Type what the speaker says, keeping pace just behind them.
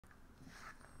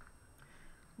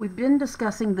We've been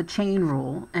discussing the chain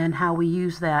rule and how we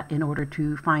use that in order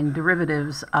to find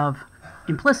derivatives of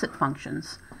implicit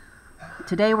functions.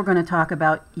 Today we're going to talk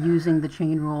about using the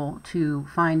chain rule to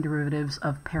find derivatives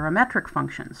of parametric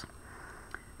functions.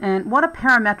 And what a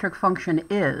parametric function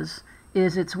is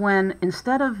it's when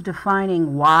instead of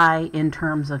defining y in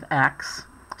terms of x,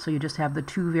 so you just have the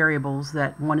two variables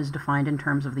that one is defined in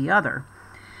terms of the other,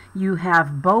 you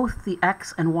have both the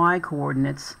x and y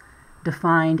coordinates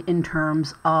defined in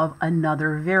terms of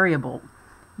another variable.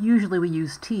 Usually we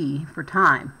use t for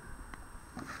time.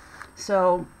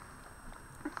 So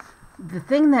the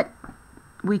thing that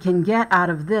we can get out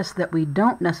of this that we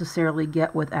don't necessarily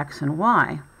get with x and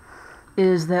y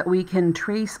is that we can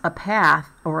trace a path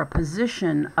or a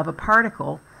position of a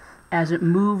particle as it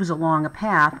moves along a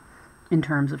path in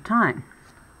terms of time.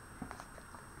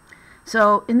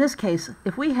 So in this case,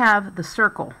 if we have the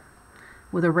circle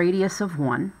with a radius of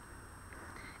 1,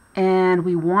 and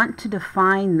we want to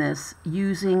define this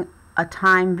using a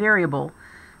time variable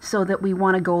so that we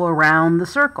want to go around the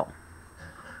circle.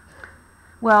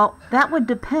 Well, that would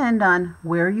depend on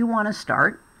where you want to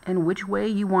start and which way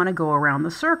you want to go around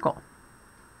the circle.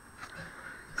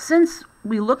 Since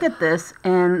we look at this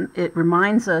and it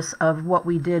reminds us of what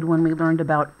we did when we learned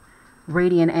about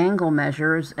radian angle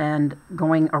measures and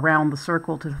going around the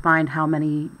circle to find how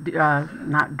many,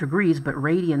 not degrees, but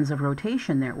radians of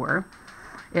rotation there were,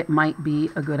 it might be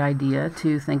a good idea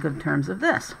to think in terms of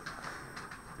this.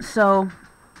 So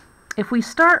if we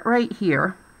start right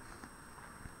here,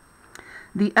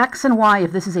 the x and y,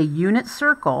 if this is a unit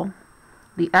circle,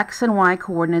 the x and y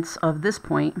coordinates of this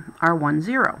point are 1,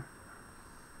 0.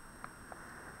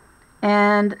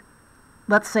 And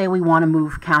let's say we want to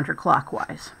move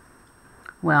counterclockwise.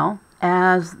 Well,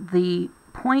 as the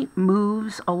point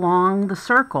moves along the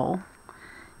circle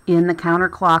in the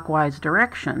counterclockwise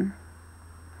direction,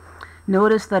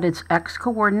 notice that its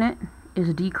x-coordinate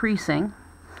is decreasing,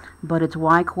 but its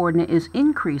y-coordinate is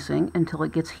increasing until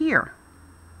it gets here.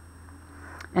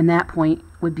 And that point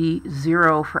would be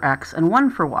 0 for x and 1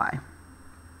 for y.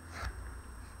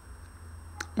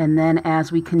 And then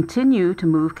as we continue to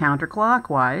move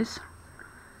counterclockwise,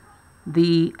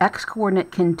 the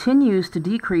x-coordinate continues to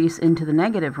decrease into the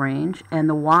negative range, and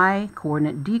the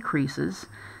y-coordinate decreases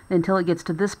until it gets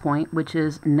to this point, which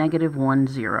is -1,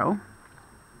 0.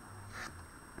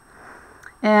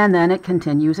 And then it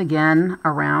continues again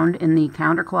around in the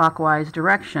counterclockwise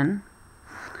direction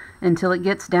until it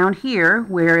gets down here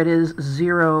where it is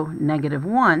 0,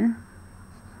 -1,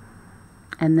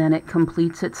 and then it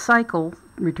completes its cycle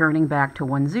returning back to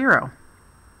 1, 0.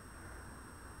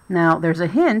 Now there's a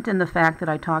hint in the fact that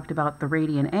I talked about the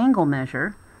radian angle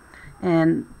measure,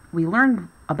 and we learned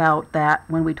about that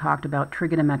when we talked about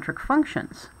trigonometric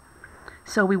functions.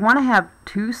 So we want to have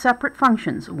two separate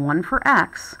functions, one for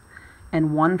x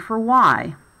and one for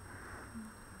y.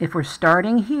 If we're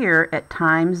starting here at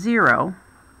time 0,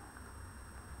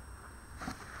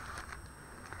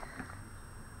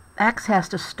 x has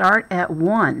to start at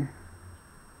 1.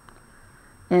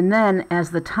 And then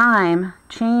as the time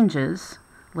changes,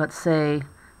 let's say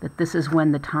that this is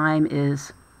when the time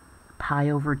is pi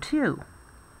over 2.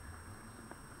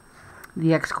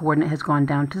 The x-coordinate has gone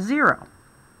down to 0.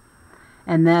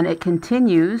 And then it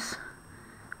continues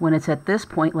when it's at this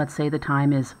point. Let's say the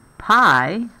time is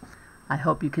pi. I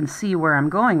hope you can see where I'm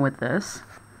going with this.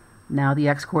 Now the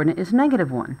x-coordinate is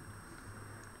 -1.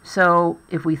 So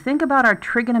if we think about our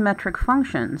trigonometric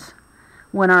functions,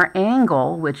 when our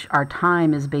angle, which our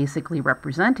time is basically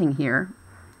representing here,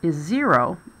 is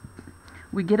 0,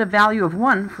 we get a value of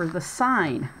 1 for the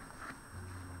sine.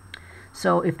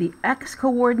 So if the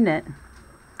x-coordinate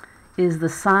is the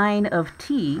sine of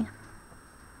t,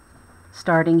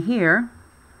 starting here,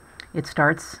 it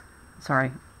starts,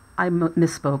 sorry, I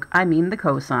misspoke, I mean the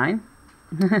cosine.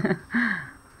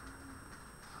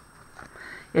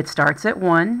 It starts at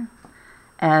 1.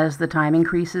 As the time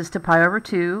increases to pi over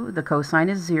 2, the cosine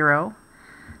is 0.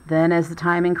 Then as the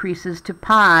time increases to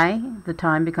pi, the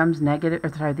time becomes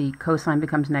the cosine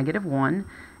becomes -1.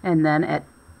 And then at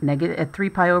 3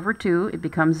 pi over 2, it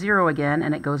becomes 0 again,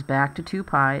 and it goes back to 2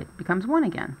 pi, it becomes 1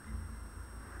 again.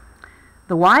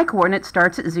 The y-coordinate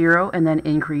starts at 0 and then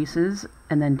increases,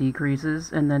 and then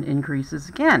decreases, and then increases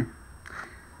again.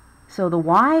 So the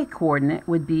y-coordinate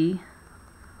would be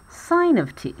sine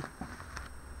of t.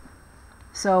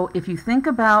 So if you think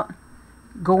about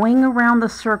going around the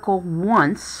circle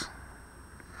once,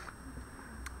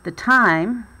 the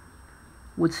time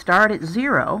would start at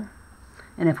 0,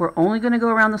 and if we're only going to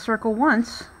go around the circle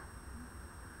once,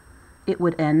 it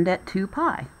would end at 2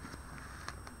 pi.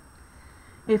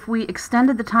 If we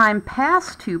extended the time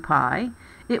past 2 pi,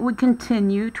 it would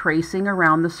continue tracing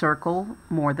around the circle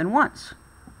more than once.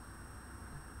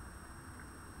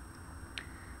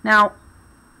 Now,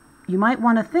 you might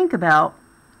want to think about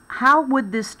how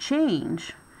would this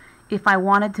change if I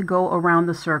wanted to go around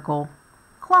the circle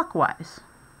clockwise?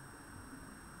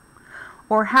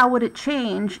 Or how would it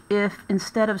change if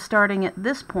instead of starting at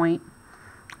this point,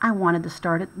 I wanted to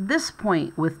start at this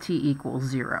point with t equals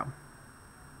 0?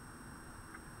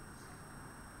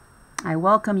 I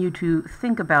welcome you to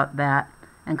think about that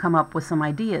and come up with some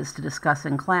ideas to discuss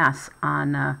in class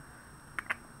on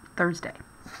Thursday.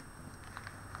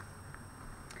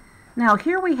 Now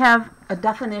here we have a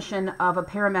definition of a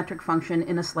parametric function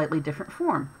in a slightly different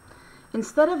form.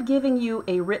 Instead of giving you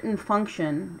a written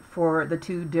function for the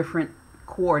two different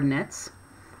coordinates,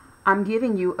 I'm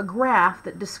giving you a graph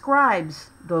that describes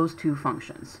those two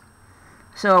functions.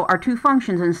 So our two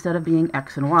functions, instead of being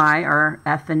x and y, are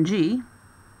f and g.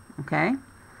 Okay?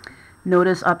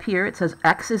 Notice up here it says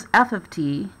x is f of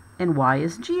t and y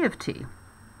is g of t.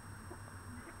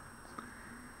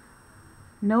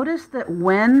 Notice that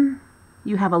when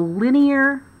you have a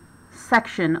linear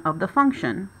section of the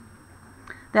function,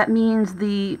 that means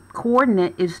the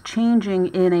coordinate is changing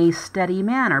in a steady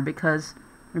manner, because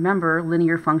remember,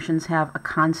 linear functions have a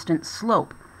constant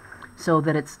slope, so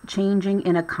that it's changing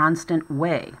in a constant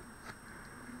way.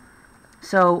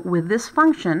 So with this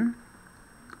function,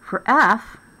 for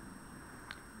f,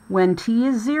 when t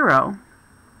is 0,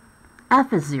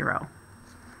 f is 0.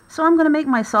 So I'm going to make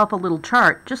myself a little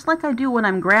chart, just like I do when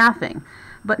I'm graphing.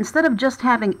 But instead of just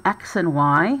having x and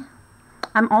y,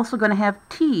 I'm also going to have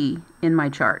t in my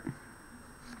chart.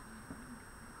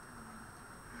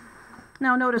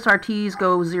 Now notice our t's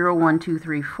go 0, 1, 2,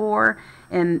 3, 4,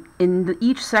 and in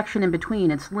each section in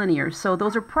between it's linear. So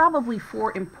those are probably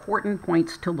 4 important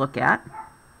points to look at.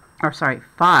 Or sorry,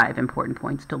 5 important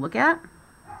points to look at.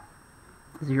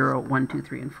 0, 1, 2,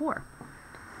 3, and 4.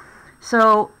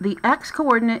 So the x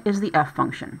coordinate is the f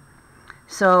function.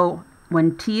 So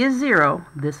when t is 0,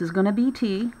 this is going to be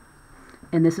t,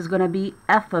 and this is going to be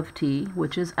f of t,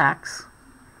 which is x.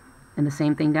 And the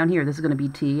same thing down here, this is going to be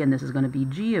t, and this is going to be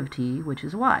g of t, which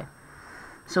is y.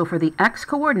 So for the x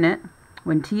coordinate,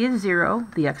 when t is 0,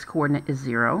 the x coordinate is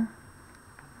 0.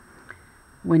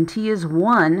 When t is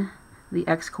 1, the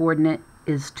x coordinate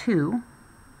is 2.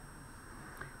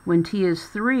 When t is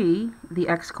 3, the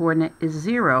x coordinate is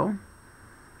 0.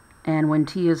 And when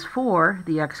t is 4,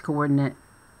 the x coordinate,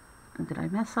 did I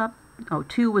mess up? Oh,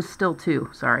 2 was still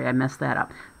 2. Sorry, I messed that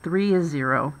up. 3 is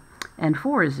 0, and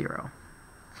 4 is 0.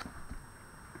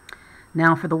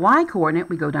 Now for the y coordinate,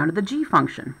 we go down to the g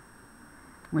function.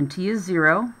 When t is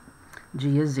 0,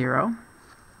 g is 0.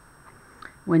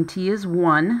 When t is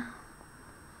 1,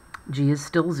 g is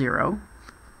still 0.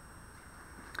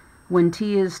 When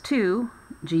t is 2,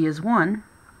 g is 1.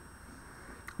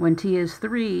 When t is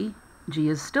 3, g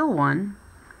is still 1.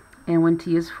 And when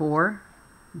t is 4,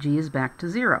 g is back to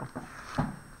 0.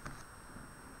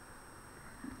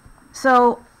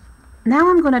 So now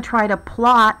I'm going to try to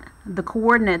plot the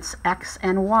coordinates x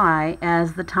and y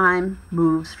as the time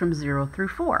moves from 0 through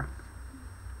 4.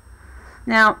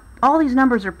 Now, all these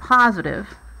numbers are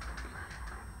positive,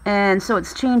 and so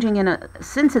it's changing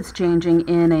since it's changing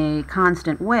in a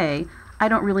constant way, I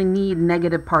don't really need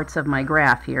negative parts of my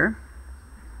graph here.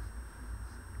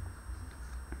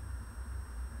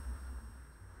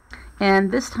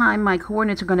 And this time my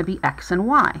coordinates are going to be x and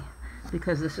y,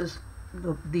 because this is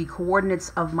the coordinates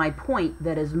of my point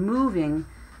that is moving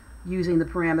using the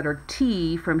parameter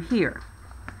t from here.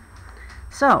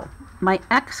 So my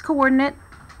x coordinate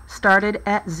started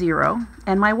at 0,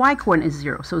 and my y coordinate is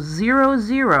 0. So 0,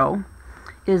 0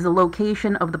 is the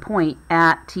location of the point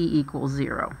at t equals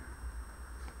 0.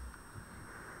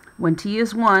 When t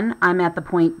is 1, I'm at the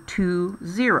point 2,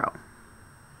 0.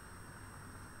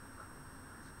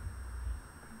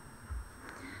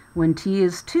 When t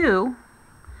is 2,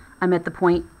 I'm at the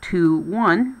point 2,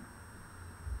 1.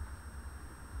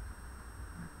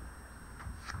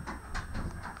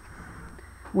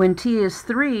 When t is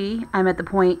 3, I'm at the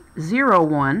point 0,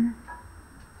 1.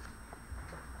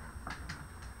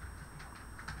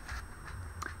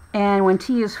 And when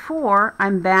t is 4,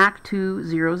 I'm back to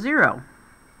 0, 0.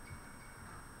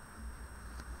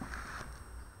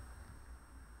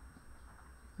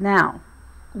 Now,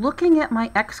 looking at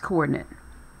my x-coordinate,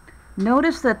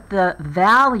 notice that the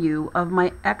value of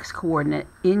my x-coordinate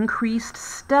increased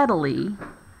steadily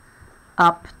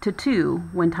up to 2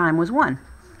 when time was 1.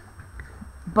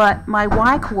 But my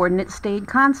y-coordinate stayed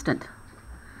constant.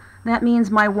 That means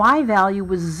my y value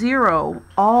was 0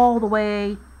 all the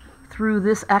way through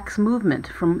this x movement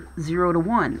from 0 to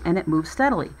 1, and it moved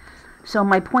steadily. So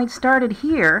my point started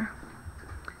here,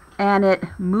 and it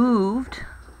moved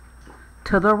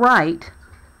to the right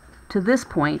to this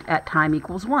point at time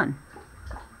equals 1.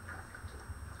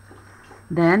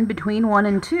 Then between 1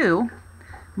 and 2,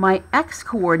 my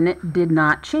x-coordinate did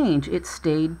not change. It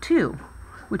stayed 2,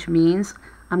 which means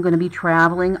I'm going to be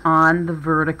traveling on the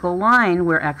vertical line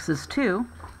where x is 2,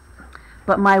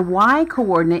 but my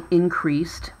y-coordinate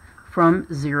increased from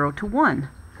 0 to 1.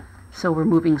 So we're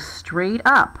moving straight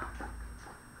up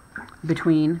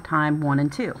between time 1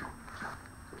 and 2.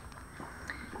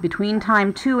 Between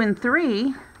time 2 and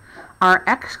 3, our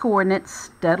x-coordinate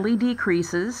steadily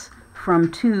decreases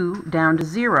from 2 down to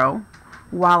 0,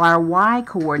 while our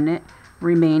y-coordinate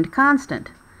remained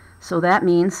constant. So that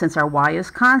means since our y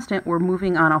is constant, we're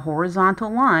moving on a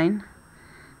horizontal line,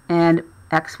 and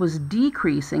x was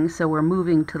decreasing, so we're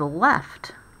moving to the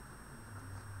left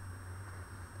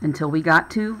until we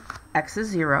got to x is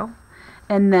 0.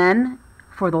 And then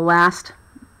for the last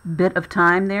bit of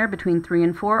time there between 3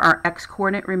 and 4, our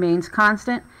x-coordinate remains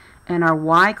constant and our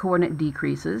y-coordinate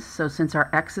decreases. So since our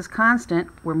x is constant,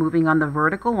 we're moving on the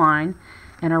vertical line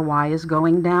and our y is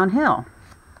going downhill.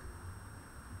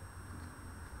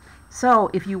 So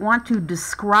if you want to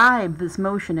describe this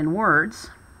motion in words,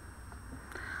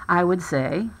 I would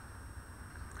say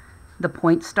the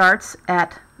point starts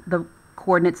at the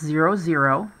coordinates 0,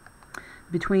 0.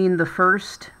 Between the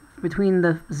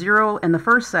 0 and the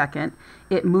first second,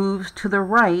 it moves to the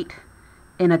right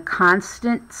in a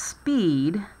constant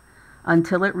speed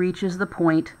until it reaches the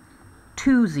point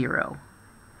 2, 0.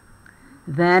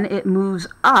 Then it moves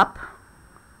up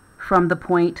from the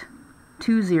point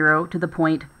 2, 0 to the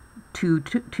point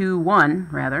 2, 1,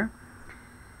 rather,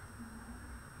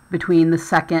 between the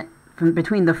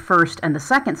first and the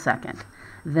second second.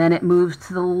 Then it moves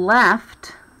to the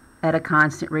left at a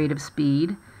constant rate of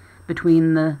speed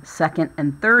between the second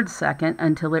and third second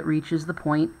until it reaches the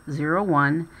point 0,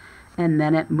 1, and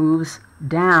then it moves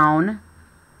down,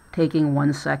 taking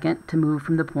 1 second to move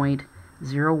from the point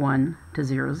 0, 1 to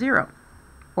 0, 0.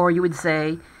 Or you would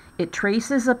say it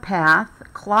traces a path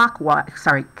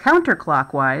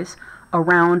counterclockwise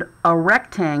around a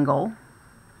rectangle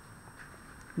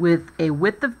with a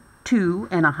width of 2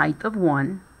 and a height of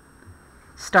 1,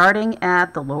 starting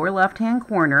at the lower left-hand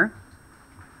corner,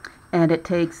 and it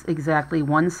takes exactly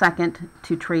 1 second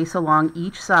to trace along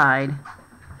each side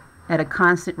at a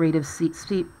constant rate of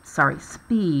speed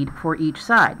for each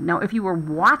side. Now, if you were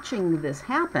watching this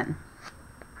happen,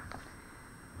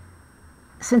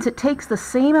 since it takes the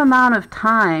same amount of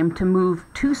time to move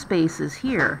 2 spaces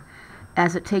here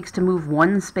as it takes to move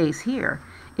 1 space here,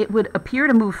 it would appear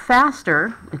to move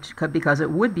faster, because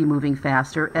it would be moving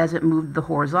faster as it moved the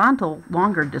horizontal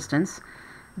longer distance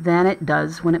than it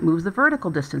does when it moves the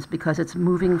vertical distance, because it's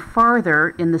moving farther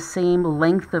in the same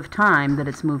length of time that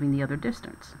it's moving the other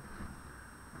distance.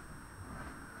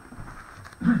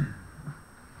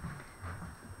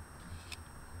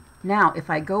 Now, if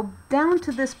I go down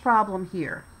to this problem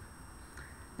here,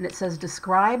 and it says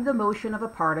describe the motion of a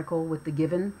particle with the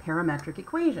given parametric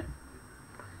equation.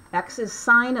 X is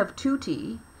sine of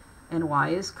 2t, and y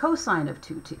is cosine of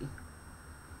 2t.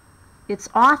 It's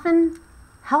often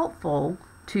helpful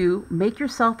to make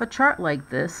yourself a chart like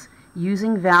this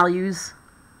using values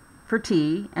for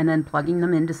t and then plugging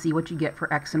them in to see what you get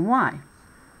for x and y.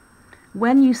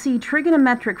 When you see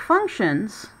trigonometric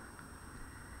functions,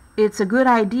 it's a good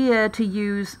idea to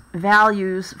use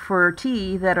values for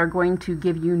t that are going to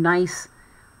give you nice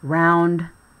round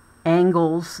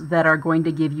angles that are going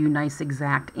to give you nice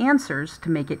exact answers to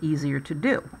make it easier to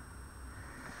do.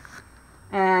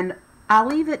 And I'll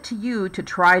leave it to you to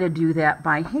try to do that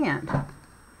by hand.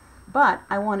 But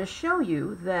I want to show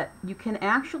you that you can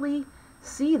actually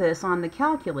see this on the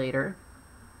calculator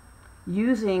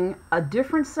using a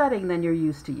different setting than you're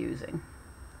used to using.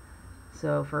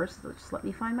 So first, just let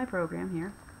me find my program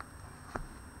here.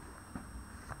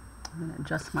 I'm going to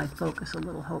adjust my focus a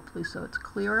little, hopefully, so it's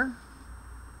clearer.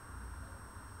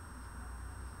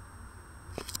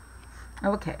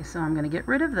 Okay, so I'm going to get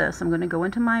rid of this. I'm going to go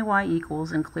into my y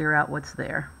equals and clear out what's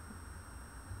there.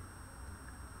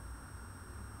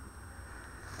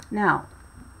 Now,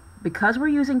 because we're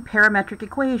using parametric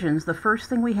equations, the first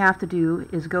thing we have to do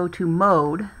is go to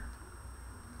Mode,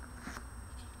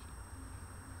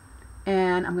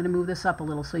 and I'm going to move this up a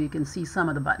little so you can see some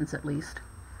of the buttons at least.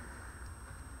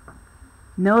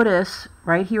 Notice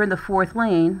right here in the fourth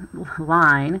line,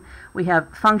 we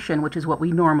have function, which is what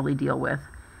we normally deal with,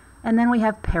 and then we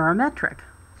have parametric.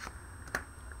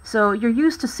 So you're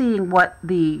used to seeing what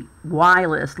the y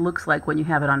list looks like when you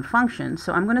have it on function,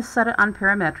 so I'm going to set it on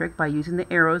parametric by using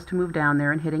the arrows to move down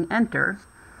there and hitting enter.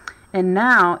 And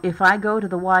now if I go to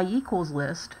the y equals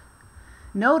list,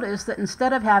 notice that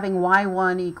instead of having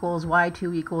y1 equals,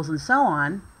 y2 equals, and so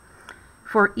on,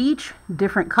 for each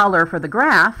different color for the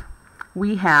graph,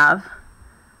 we have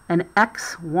an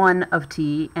x1 of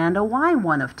t and a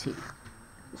y1 of t.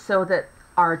 So that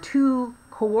our two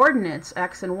coordinates,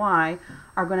 x and y,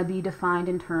 are going to be defined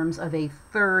in terms of a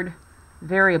third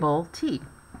variable, t.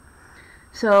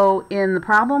 So in the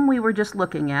problem we were just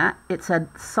looking at, it said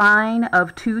sine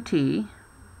of 2t.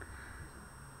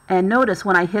 And notice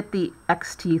when I hit the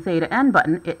xt theta n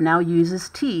button, it now uses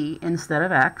t instead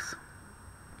of x.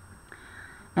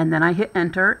 And then I hit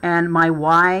enter, and my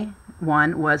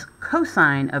y1 was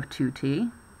cosine of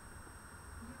 2t.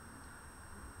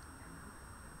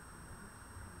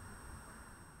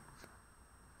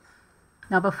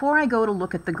 Now before I go to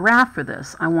look at the graph for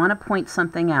this, I want to point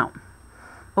something out.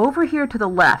 Over here to the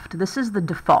left, this is the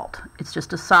default. It's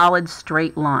just a solid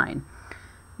straight line.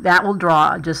 That will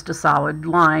draw just a solid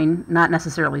line, not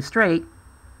necessarily straight,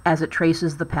 as it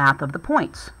traces the path of the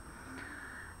points.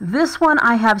 This one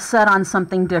I have set on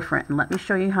something different, and let me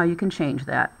show you how you can change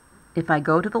that. If I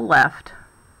go to the left,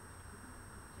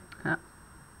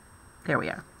 there we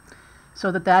are.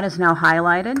 So that is now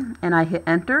highlighted, and I hit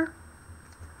enter.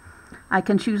 I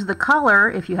can choose the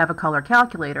color if you have a color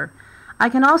calculator. I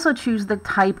can also choose the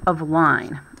type of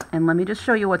line, and let me just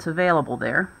show you what's available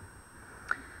there.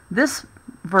 This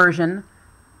version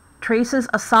traces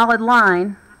a solid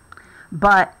line,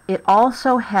 but it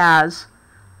also has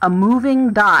a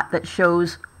moving dot that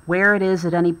shows where it is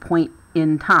at any point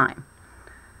in time.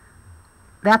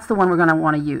 That's the one we're going to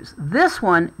want to use. This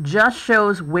one just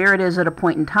shows where it is at a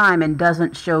point in time and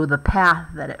doesn't show the path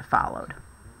that it followed.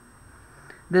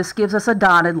 This gives us a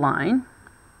dotted line.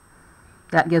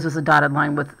 That gives us a dotted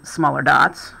line with smaller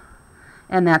dots.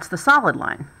 And that's the solid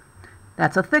line.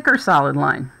 That's a thicker solid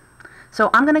line. So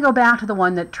I'm going to go back to the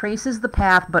one that traces the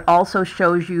path but also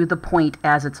shows you the point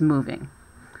as it's moving.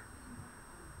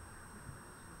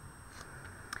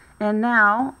 And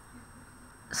now,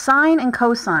 sine and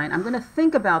cosine. I'm going to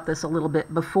think about this a little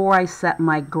bit before I set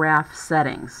my graph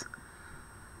settings.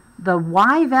 The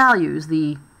y values,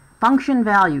 the function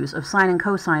values of sine and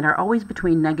cosine, are always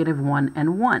between -1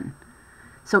 and 1.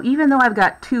 So even though I've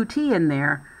got 2t in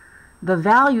there, the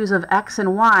values of x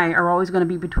and y are always going to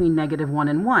be between -1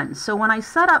 and 1. So when I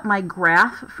set up my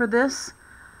graph for this,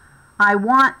 I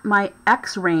want my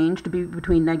x range to be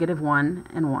between -1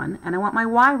 and 1, and I want my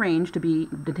y range to be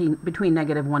between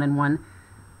 -1 and 1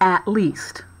 at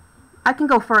least. I can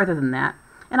go further than that,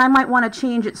 and I might want to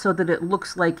change it so that it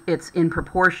looks like it's in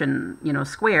proportion,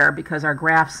 square, because our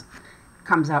graphs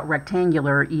comes out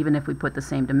rectangular even if we put the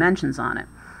same dimensions on it.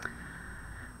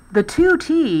 The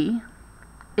 2t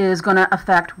is going to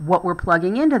affect what we're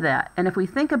plugging into that. And if we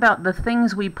think about the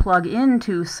things we plug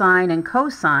into sine and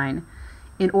cosine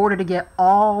in order to get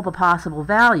all the possible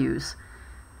values,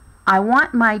 I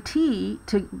want my t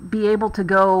to be able to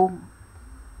go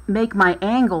make my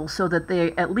angle so that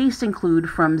they at least include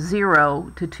from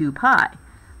 0 to 2 pi,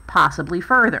 possibly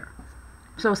further.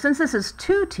 So since this is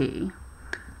 2t,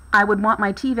 I would want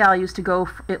my t values to go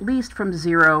at least from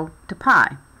 0 to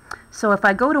pi. So if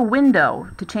I go to Window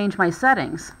to change my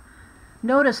settings,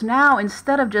 notice now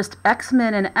instead of just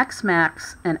xmin and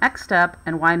xmax and xstep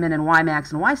and ymin and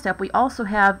ymax and ystep, we also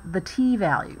have the t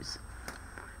values.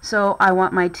 So I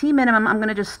want my t minimum, I'm going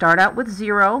to just start out with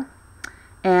 0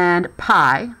 and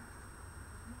pi.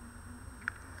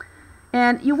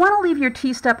 And you want to leave your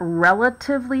t-step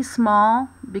relatively small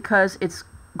because it's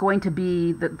going to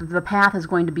be, the path is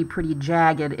going to be pretty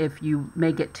jagged if you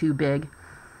make it too big.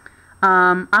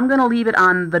 I'm going to leave it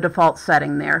on the default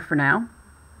setting there for now.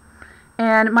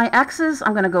 And my x's,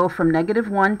 I'm going to go from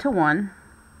 -1 to 1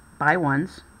 by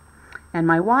 1s. And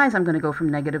my y's, I'm going to go from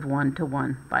 -1 to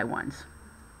 1 by 1s.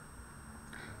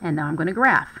 And now I'm going to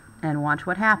graph and watch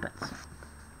what happens.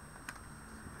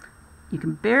 You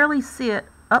can barely see it.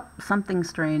 Oh, something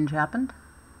strange happened.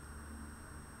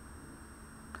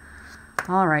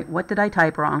 All right, what did I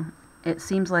type wrong? It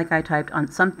seems like I typed on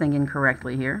something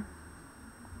incorrectly here.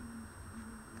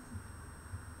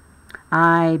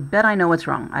 I bet I know what's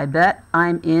wrong. I bet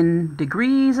I'm in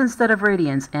degrees instead of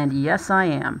radians, and yes, I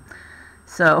am.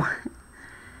 So,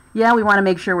 yeah, we want to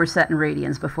make sure we're set in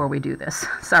radians before we do this.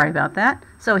 Sorry about that.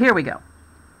 So here we go.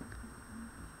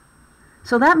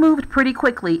 So that moved pretty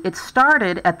quickly. It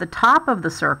started at the top of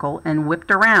the circle and whipped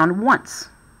around once.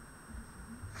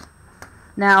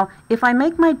 Now, if I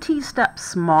make my t-step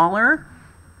smaller,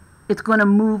 it's going to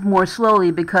move more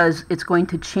slowly because it's going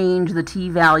to change the t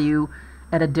value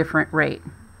at a different rate.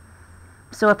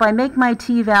 So if I make my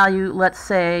t value, let's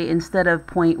say, instead of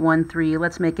 0.13,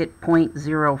 let's make it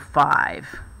 0.05.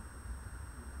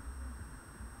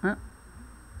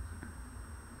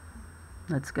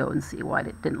 Let's go and see why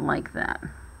it didn't like that.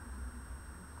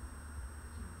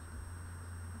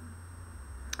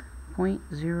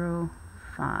 0.05.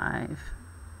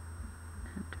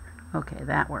 Enter. Okay,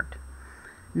 that worked.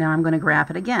 Now I'm going to graph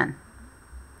it again.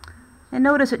 And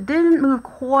notice it didn't move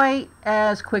quite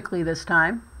as quickly this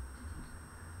time,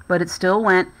 but it still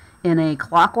went in a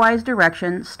clockwise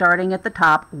direction, starting at the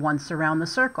top once around the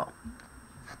circle.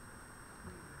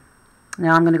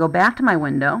 Now I'm going to go back to my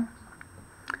window,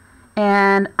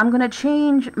 and I'm going to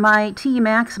change my t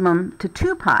maximum to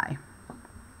 2 pi.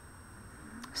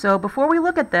 So before we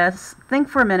look at this, think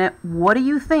for a minute, what do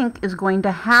you think is going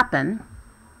to happen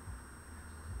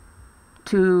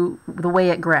to the way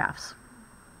it graphs?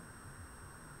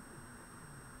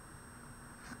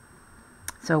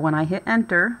 So when I hit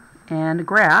enter and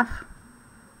graph,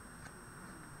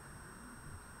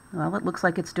 well, it looks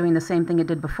like it's doing the same thing it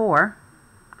did before.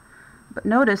 But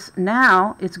notice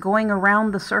now it's going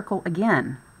around the circle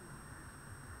again,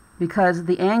 because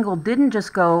the angle didn't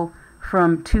just go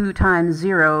from 2 times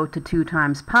 0 to 2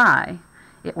 times pi.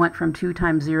 It went from 2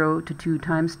 times 0 to 2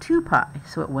 times 2 pi.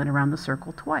 So it went around the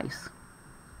circle twice.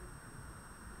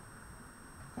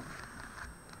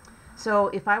 So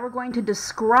if I were going to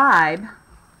describe,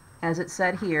 as it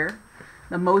said here,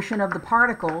 the motion of the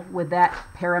particle with that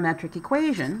parametric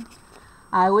equation,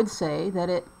 I would say that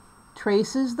it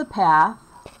traces the path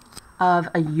of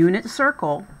a unit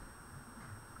circle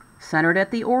centered at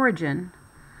the origin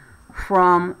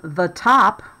from the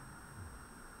top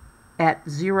at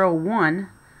 0, 1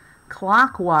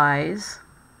 clockwise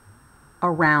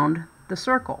around the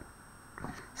circle.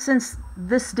 Since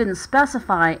this didn't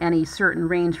specify any certain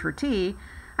range for t,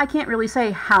 I can't really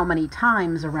say how many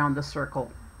times around the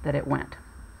circle that it went.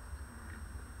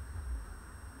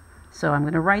 So I'm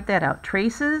going to write that out.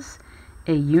 Traces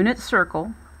a unit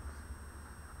circle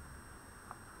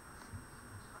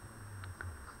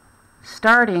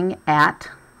starting at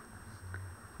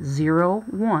 0,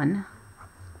 1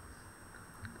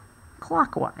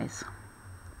 clockwise.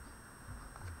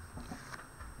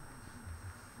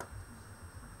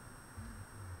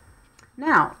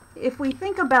 Now, if we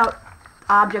think about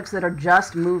objects that are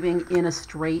just moving in a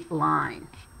straight line,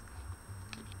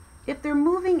 if they're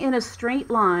moving in a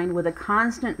straight line with a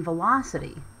constant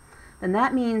velocity, then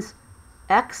that means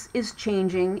x is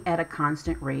changing at a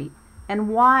constant rate and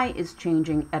y is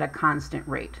changing at a constant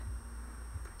rate.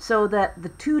 So that the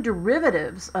two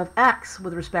derivatives of x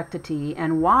with respect to t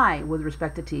and y with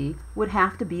respect to t would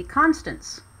have to be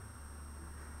constants.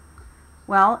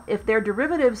 Well, if their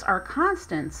derivatives are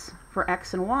constants for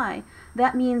x and y,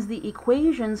 that means the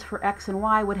equations for x and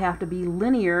y would have to be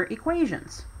linear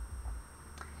equations.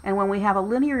 And when we have a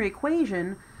linear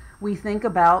equation, we think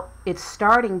about its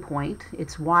starting point,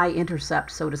 its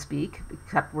y-intercept, so to speak,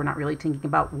 except we're not really thinking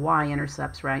about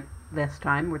y-intercepts right this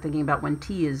time. We're thinking about when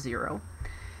t is 0.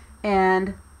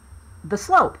 And the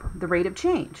slope, the rate of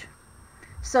change.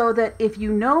 So that if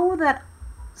you know that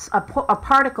a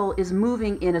particle is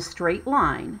moving in a straight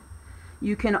line,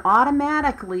 you can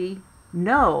automatically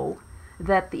know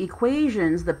that the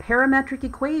equations, the parametric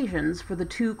equations for the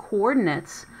two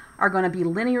coordinates, are going to be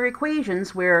linear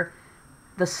equations where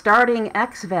the starting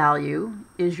x value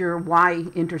is your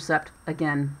y-intercept,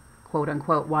 again,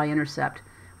 quote-unquote y-intercept,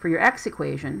 for your x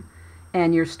equation,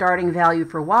 and your starting value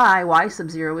for y sub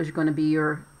 0, is going to be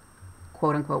your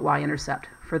quote-unquote y-intercept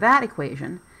for that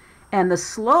equation. And the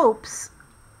slopes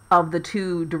of the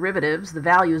two derivatives, the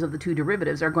values of the two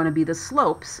derivatives, are going to be the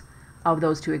slopes of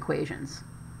those two equations.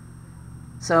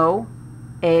 So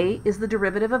a is the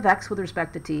derivative of x with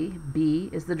respect to t, b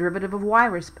is the derivative of y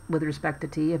with respect to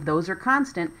t. If those are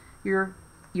constant,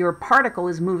 your particle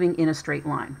is moving in a straight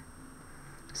line.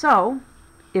 So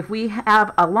if we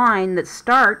have a line that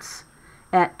starts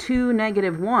at 2,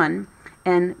 -1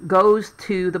 and goes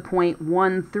to the point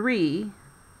 13,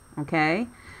 okay,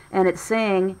 and it's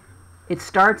saying it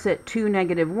starts at 2,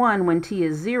 -1 when t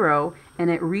is 0 and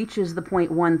it reaches the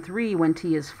point 13 when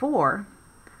t is 4,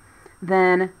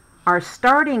 then our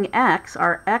starting x,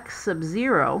 our x sub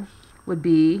 0, would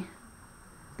be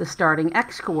the starting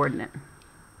x coordinate.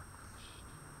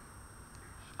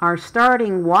 Our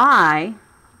starting y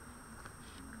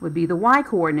would be the y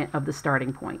coordinate of the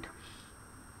starting point.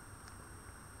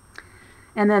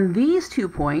 And then these 2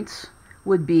 points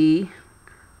would be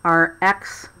our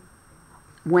x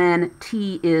when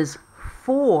t is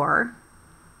 4.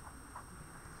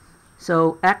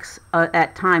 So x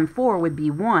at time 4 would be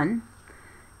 1.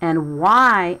 And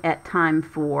y at time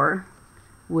 4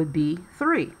 would be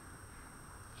 3.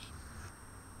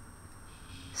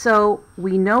 So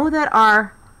we know that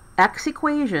our x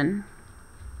equation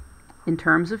in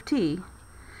terms of t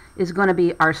is going to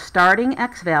be our starting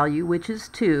x value, which is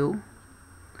 2,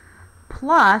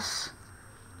 plus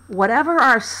whatever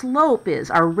our slope is,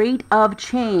 our rate of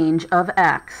change of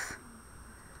x,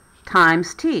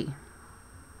 times t.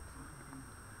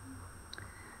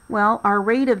 Well, our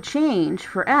rate of change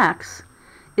for x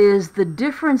is the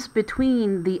difference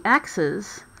between the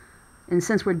x's, and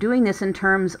since we're doing this in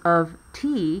terms of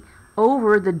t,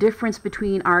 over the difference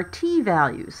between our t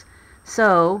values.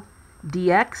 So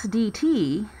dx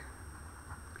dt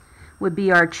would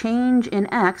be our change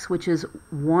in x, which is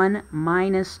 1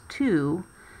 minus 2,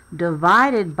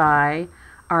 divided by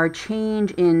our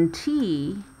change in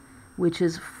t, which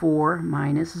is 4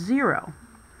 minus 0.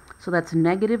 So that's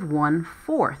negative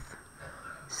 1/4.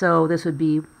 So this would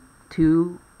be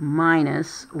 2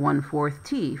 minus 1/4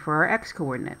 t for our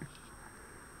x-coordinate.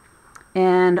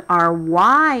 And our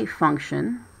y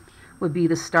function would be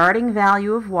the starting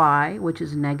value of y, which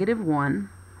is negative 1,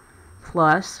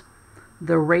 plus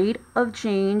the rate of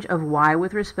change of y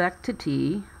with respect to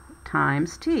t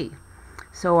times t.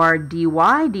 So our dy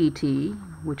dt,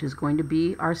 which is going to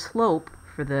be our slope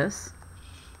for this,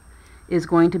 is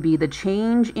going to be the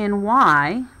change in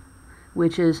y,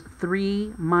 which is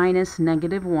 3 minus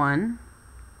negative 1,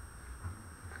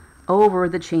 over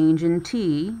the change in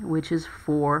t, which is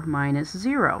 4 minus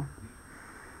 0.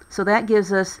 So that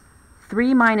gives us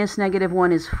 3 minus negative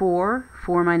 1 is 4,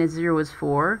 4 minus 0 is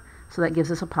 4, so that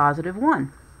gives us a positive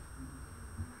 1.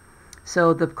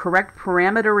 So the correct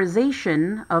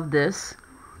parameterization of this,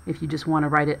 if you just want to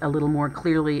write it a little more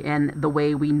clearly and the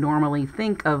way we normally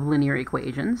think of linear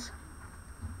equations,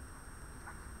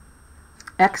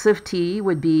 x of t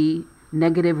would be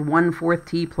negative 1/4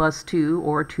 t plus 2,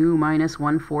 or 2 minus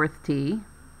 1/4 t.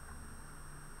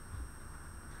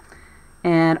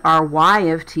 And our y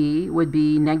of t would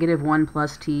be negative 1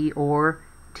 plus t, or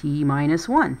t minus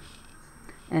 1.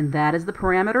 And that is the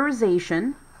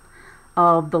parameterization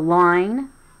of the line,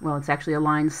 well, it's actually a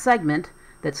line segment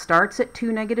that starts at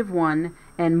 2, negative 1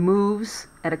 and moves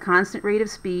at a constant rate of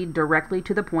speed directly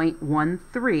to the point 1,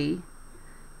 3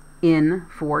 in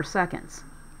 4 seconds.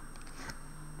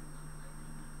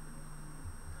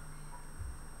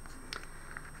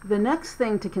 The next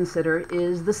thing to consider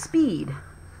is the speed.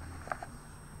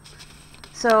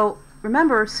 So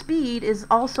remember, speed is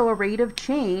also a rate of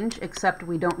change, except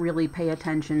we don't really pay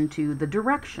attention to the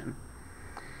direction.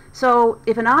 So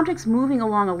if an object's moving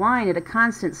along a line at a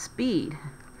constant speed,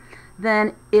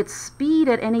 then its speed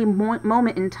at any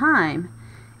moment in time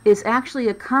is actually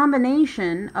a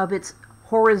combination of its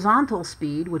horizontal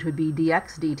speed, which would be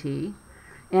dx dt,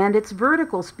 and its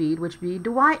vertical speed, which would be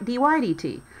dy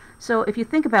dt. So if you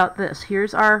think about this,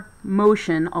 here's our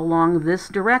motion along this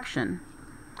direction.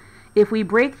 If we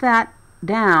break that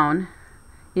down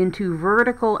into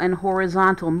vertical and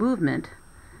horizontal movement,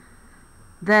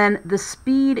 then the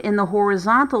speed in the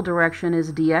horizontal direction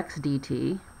is dx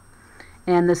dt,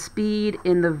 and the speed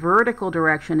in the vertical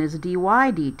direction is dy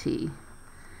dt.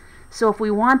 So if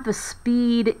we want the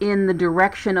speed in the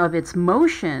direction of its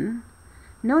motion,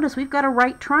 notice we've got a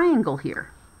right triangle here.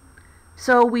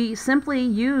 So we simply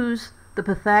use the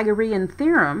Pythagorean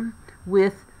theorem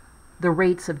with the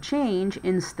rates of change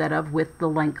instead of with the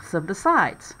lengths of the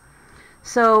sides.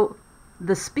 So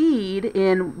the speed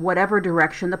in whatever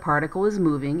direction the particle is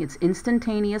moving, its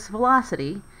instantaneous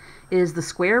velocity, is the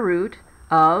square root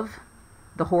of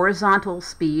the horizontal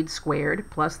speed squared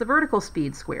plus the vertical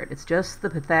speed squared. It's just the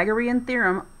Pythagorean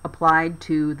theorem applied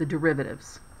to the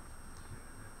derivatives.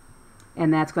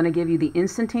 And that's going to give you the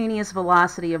instantaneous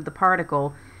velocity of the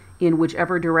particle in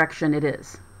whichever direction it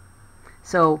is.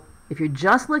 So if you're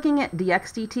just looking at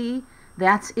dx dt,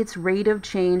 that's its rate of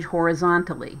change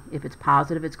horizontally. If it's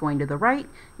positive, it's going to the right.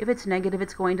 If it's negative,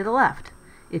 it's going to the left.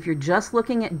 If you're just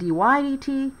looking at dy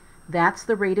dt, that's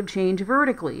the rate of change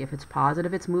vertically. If it's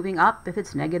positive, it's moving up. If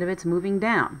it's negative, it's moving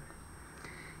down.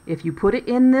 If you put it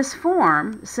in this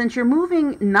form, since you're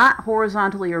moving not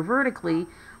horizontally or vertically,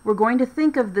 we're going to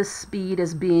think of this speed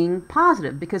as being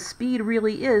positive, because speed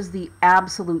really is the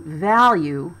absolute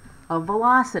value of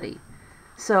velocity.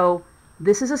 So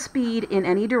this is a speed in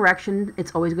any direction.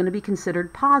 It's always going to be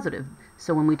considered positive.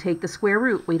 So when we take the square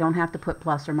root, we don't have to put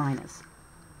plus or minus.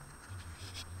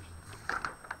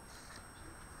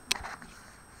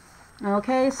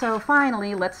 Okay, so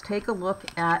finally, let's take a look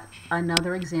at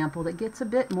another example that gets a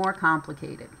bit more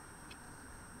complicated.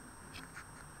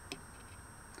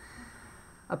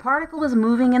 A particle is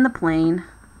moving in the plane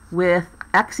with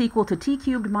x equal to t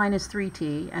cubed minus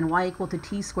 3t and y equal to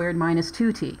t squared minus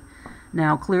 2t.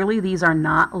 Now clearly these are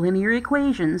not linear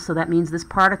equations, so that means this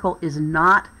particle is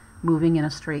not moving in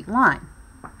a straight line.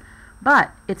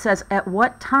 But it says at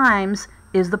what times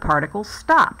is the particle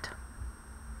stopped?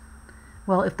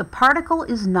 Well, if the particle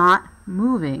is not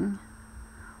moving,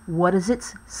 what is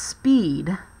its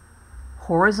speed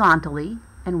horizontally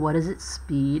and what is its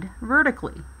speed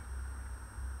vertically?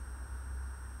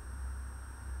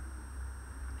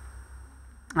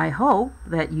 I hope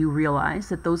that you realize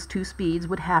that those two speeds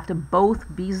would have to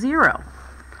both be 0.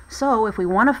 So if we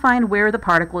want to find where the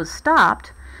particle is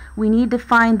stopped, we need to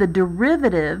find the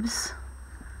derivatives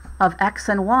of x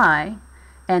and y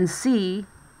and see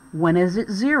when is it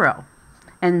 0.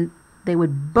 And they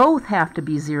would both have to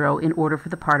be 0 in order for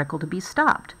the particle to be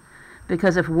stopped.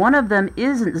 Because if one of them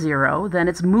isn't 0, then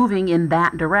it's moving in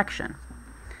that direction.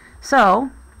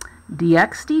 So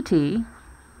dx dt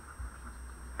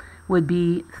would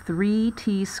be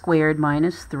 3t squared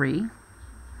minus 3,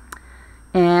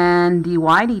 and dy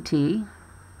dt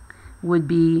would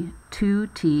be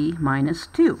 2t minus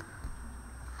 2.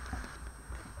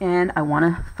 And I want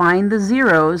to find the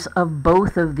zeros of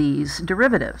both of these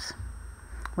derivatives.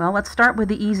 Well, let's start with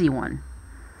the easy one.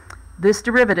 This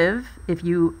derivative, if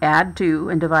you add 2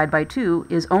 and divide by 2,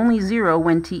 is only 0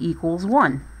 when t equals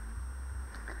 1.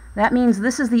 That means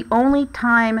this is the only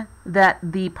time that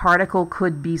the particle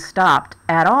could be stopped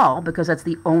at all, because that's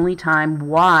the only time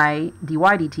y dy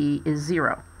dt is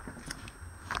 0.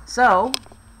 So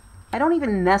I don't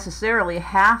even necessarily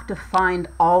have to find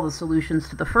all the solutions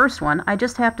to the first one. I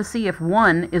just have to see if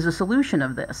 1 is a solution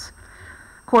of this.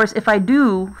 Of course, if I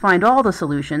do find all the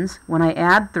solutions, when I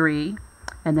add 3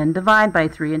 and then divide by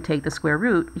 3 and take the square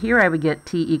root, here I would get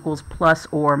t equals plus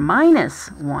or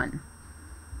minus 1.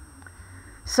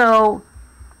 So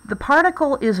the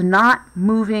particle is not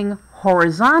moving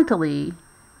horizontally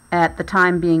at the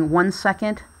time being 1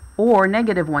 second or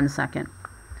negative 1 second.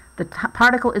 The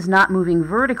particle is not moving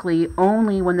vertically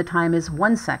only when the time is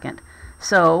 1 second.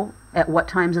 So at what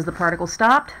times is the particle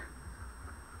stopped?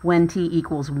 When t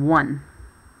equals 1.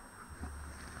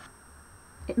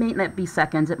 It may not be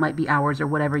seconds, it might be hours or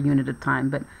whatever unit of time,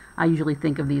 but I usually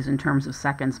think of these in terms of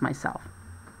seconds myself.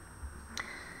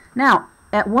 Now,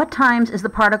 at what times is the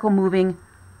particle moving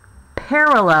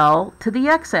parallel to the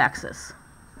x-axis?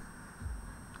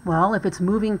 Well, if it's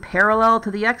moving parallel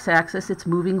to the x-axis, it's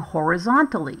moving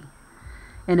horizontally.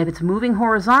 And if it's moving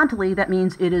horizontally, that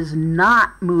means it is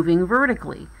not moving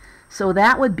vertically. So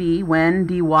that would be when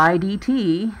dy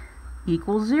dt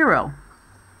equals 0.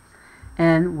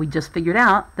 And we just figured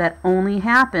out that only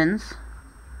happens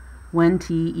when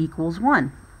t equals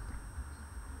 1.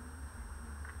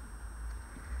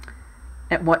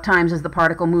 At what times is the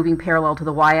particle moving parallel to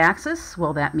the y-axis?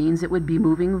 Well, that means it would be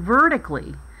moving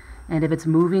vertically. And if it's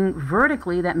moving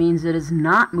vertically, that means it is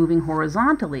not moving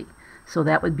horizontally. So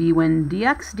that would be when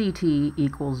dx dt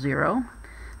equals 0.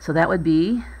 So that would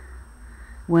be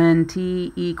when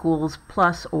t equals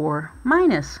plus or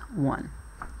minus 1.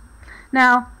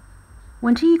 Now,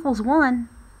 when t equals 1,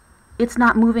 it's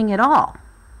not moving at all.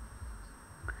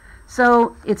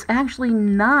 So it's actually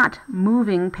not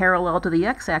moving parallel to the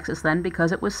x-axis then,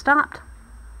 because it was stopped.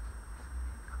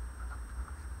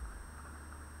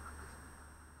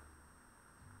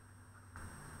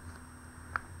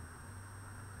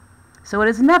 So it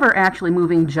is never actually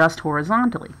moving just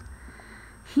horizontally.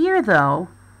 Here, though,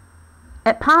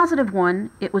 at positive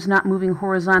 1, it was not moving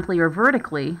horizontally or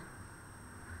vertically,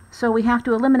 so we have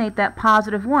to eliminate that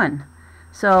positive 1.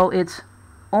 So it's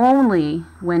only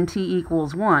when t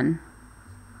equals 1,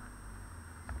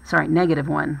 sorry, negative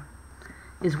 1,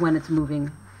 is when it's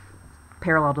moving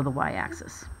parallel to the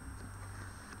y-axis.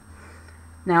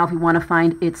 Now, if we want to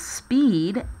find its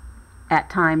speed at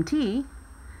time t,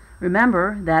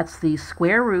 remember that's the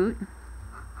square root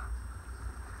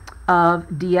of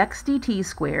dx dt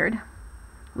squared,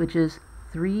 which is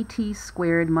 3t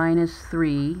squared minus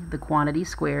 3, the quantity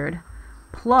squared,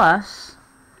 plus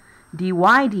dy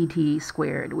dt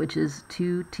squared, which is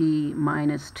 2t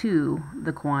minus 2,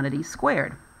 the quantity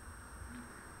squared.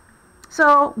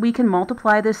 So we can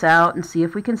multiply this out and see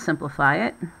if we can simplify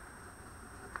it.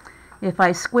 If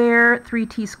I square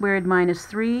 3t squared minus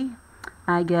 3,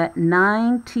 I get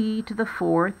 9t to the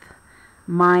 4th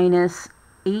minus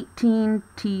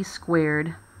 18t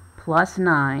squared plus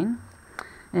 9.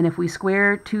 And if we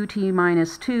square 2t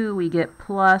minus 2, we get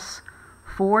plus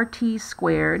 4t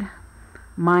squared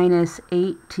minus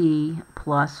 8t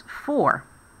plus 4.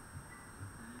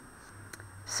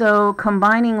 So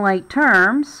combining like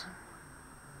terms,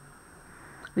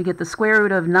 we get the square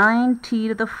root of 9t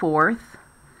to the 4th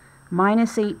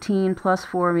minus 18 plus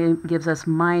 4 gives us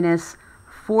minus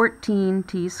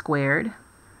 14t squared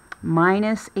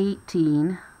minus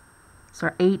 18,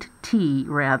 sorry, 8t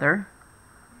rather,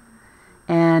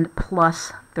 and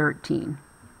plus 13.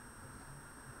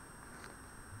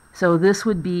 So this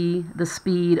would be the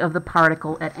speed of the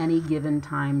particle at any given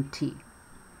time t.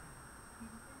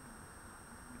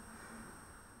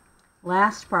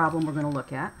 Last problem we're going to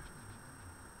look at.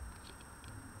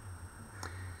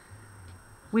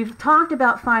 We've talked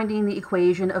about finding the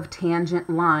equation of tangent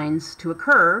lines to a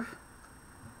curve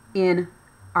in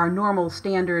our normal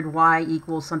standard y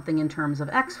equals something in terms of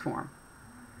x form.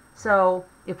 So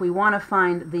if we want to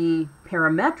find the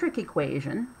parametric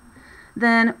equation,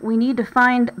 then we need to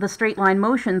find the straight line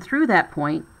motion through that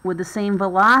point with the same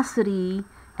velocity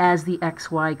as the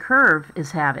xy curve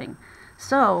is having.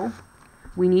 So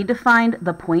we need to find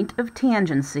the point of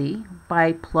tangency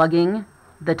by plugging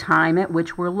the time at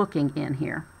which we're looking in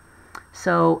here.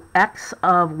 So x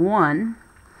of 1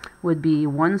 would be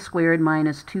 1 squared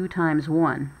minus 2 times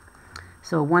 1.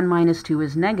 So 1 minus 2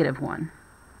 is negative 1.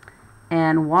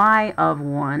 And y of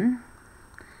 1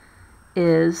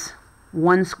 is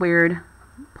 1 squared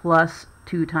plus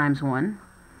 2 times 1,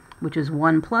 which is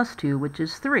 1 plus 2, which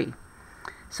is 3.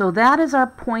 So that is our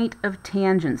point of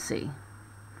tangency.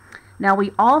 Now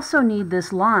we also need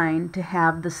this line to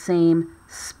have the same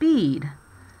speed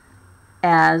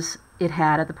as it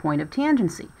had at the point of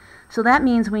tangency. So that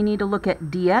means we need to look at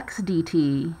dx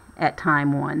dt at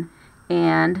time 1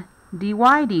 and dy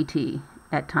dt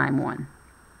at time 1.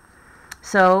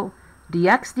 So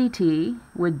dx dt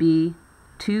would be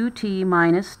 2t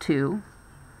minus 2.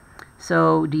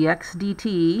 So dx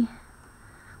dt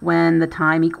when the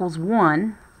time equals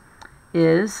 1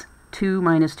 is 2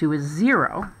 minus 2 is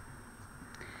 0.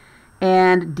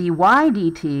 And dy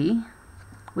dt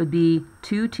would be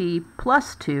 2t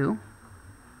plus 2.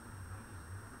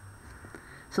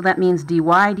 So that means dy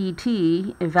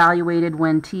dt evaluated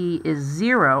when t is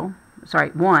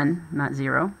 1, not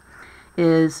 0,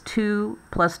 is 2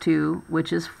 plus 2,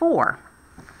 which is 4.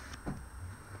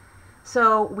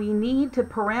 So we need to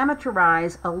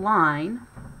parameterize a line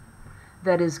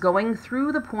that is going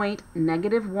through the point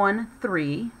negative 1,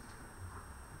 3,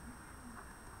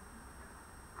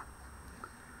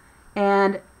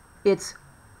 and its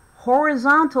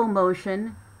horizontal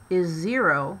motion is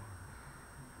 0,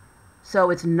 so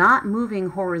it's not moving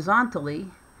horizontally,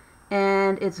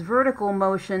 and its vertical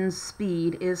motion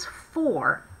speed is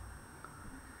 4.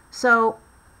 So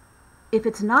if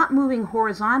it's not moving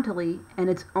horizontally and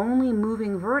it's only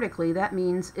moving vertically, that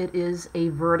means it is a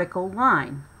vertical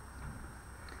line.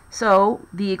 So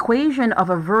the equation of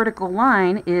a vertical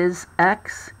line is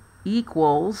x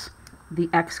equals the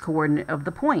x-coordinate of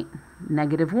the point,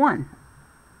 negative 1.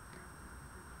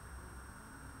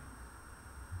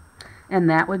 And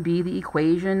that would be the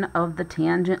equation of the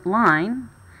tangent line.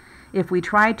 If we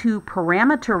try to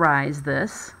parameterize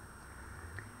this,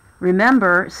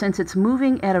 remember, since it's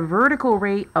moving at a vertical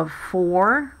rate of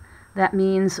 4, that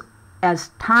means as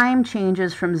time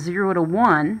changes from 0 to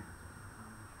 1,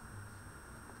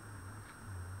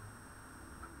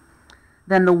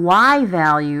 then the y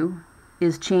value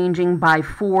is changing by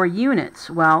 4 units.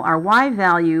 Well, our y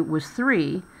value was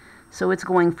 3, so it's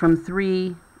going from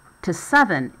 3 to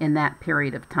 7 in that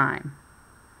period of time.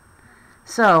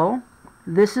 So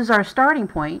this is our starting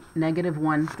point, negative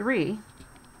 1, 3.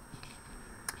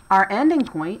 Our ending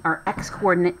point, our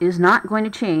x-coordinate, is not going to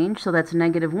change, so that's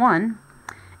negative 1.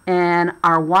 And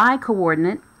our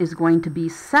y-coordinate is going to be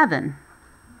 7.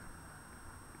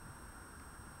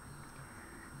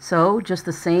 So just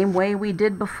the same way we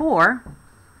did before,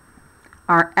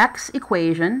 our x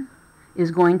equation is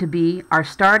going to be our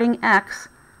starting x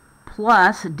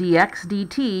plus dx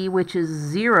dt, which is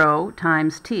 0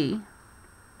 times t.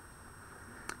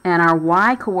 And our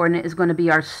y-coordinate is going to be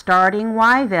our starting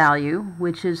y value,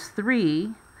 which is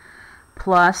 3,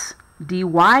 plus dy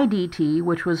dt,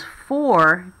 which was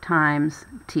 4 times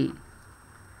t.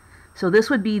 So this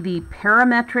would be the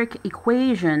parametric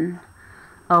equation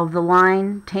of the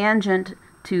line tangent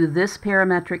to this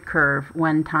parametric curve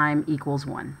when time equals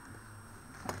 1.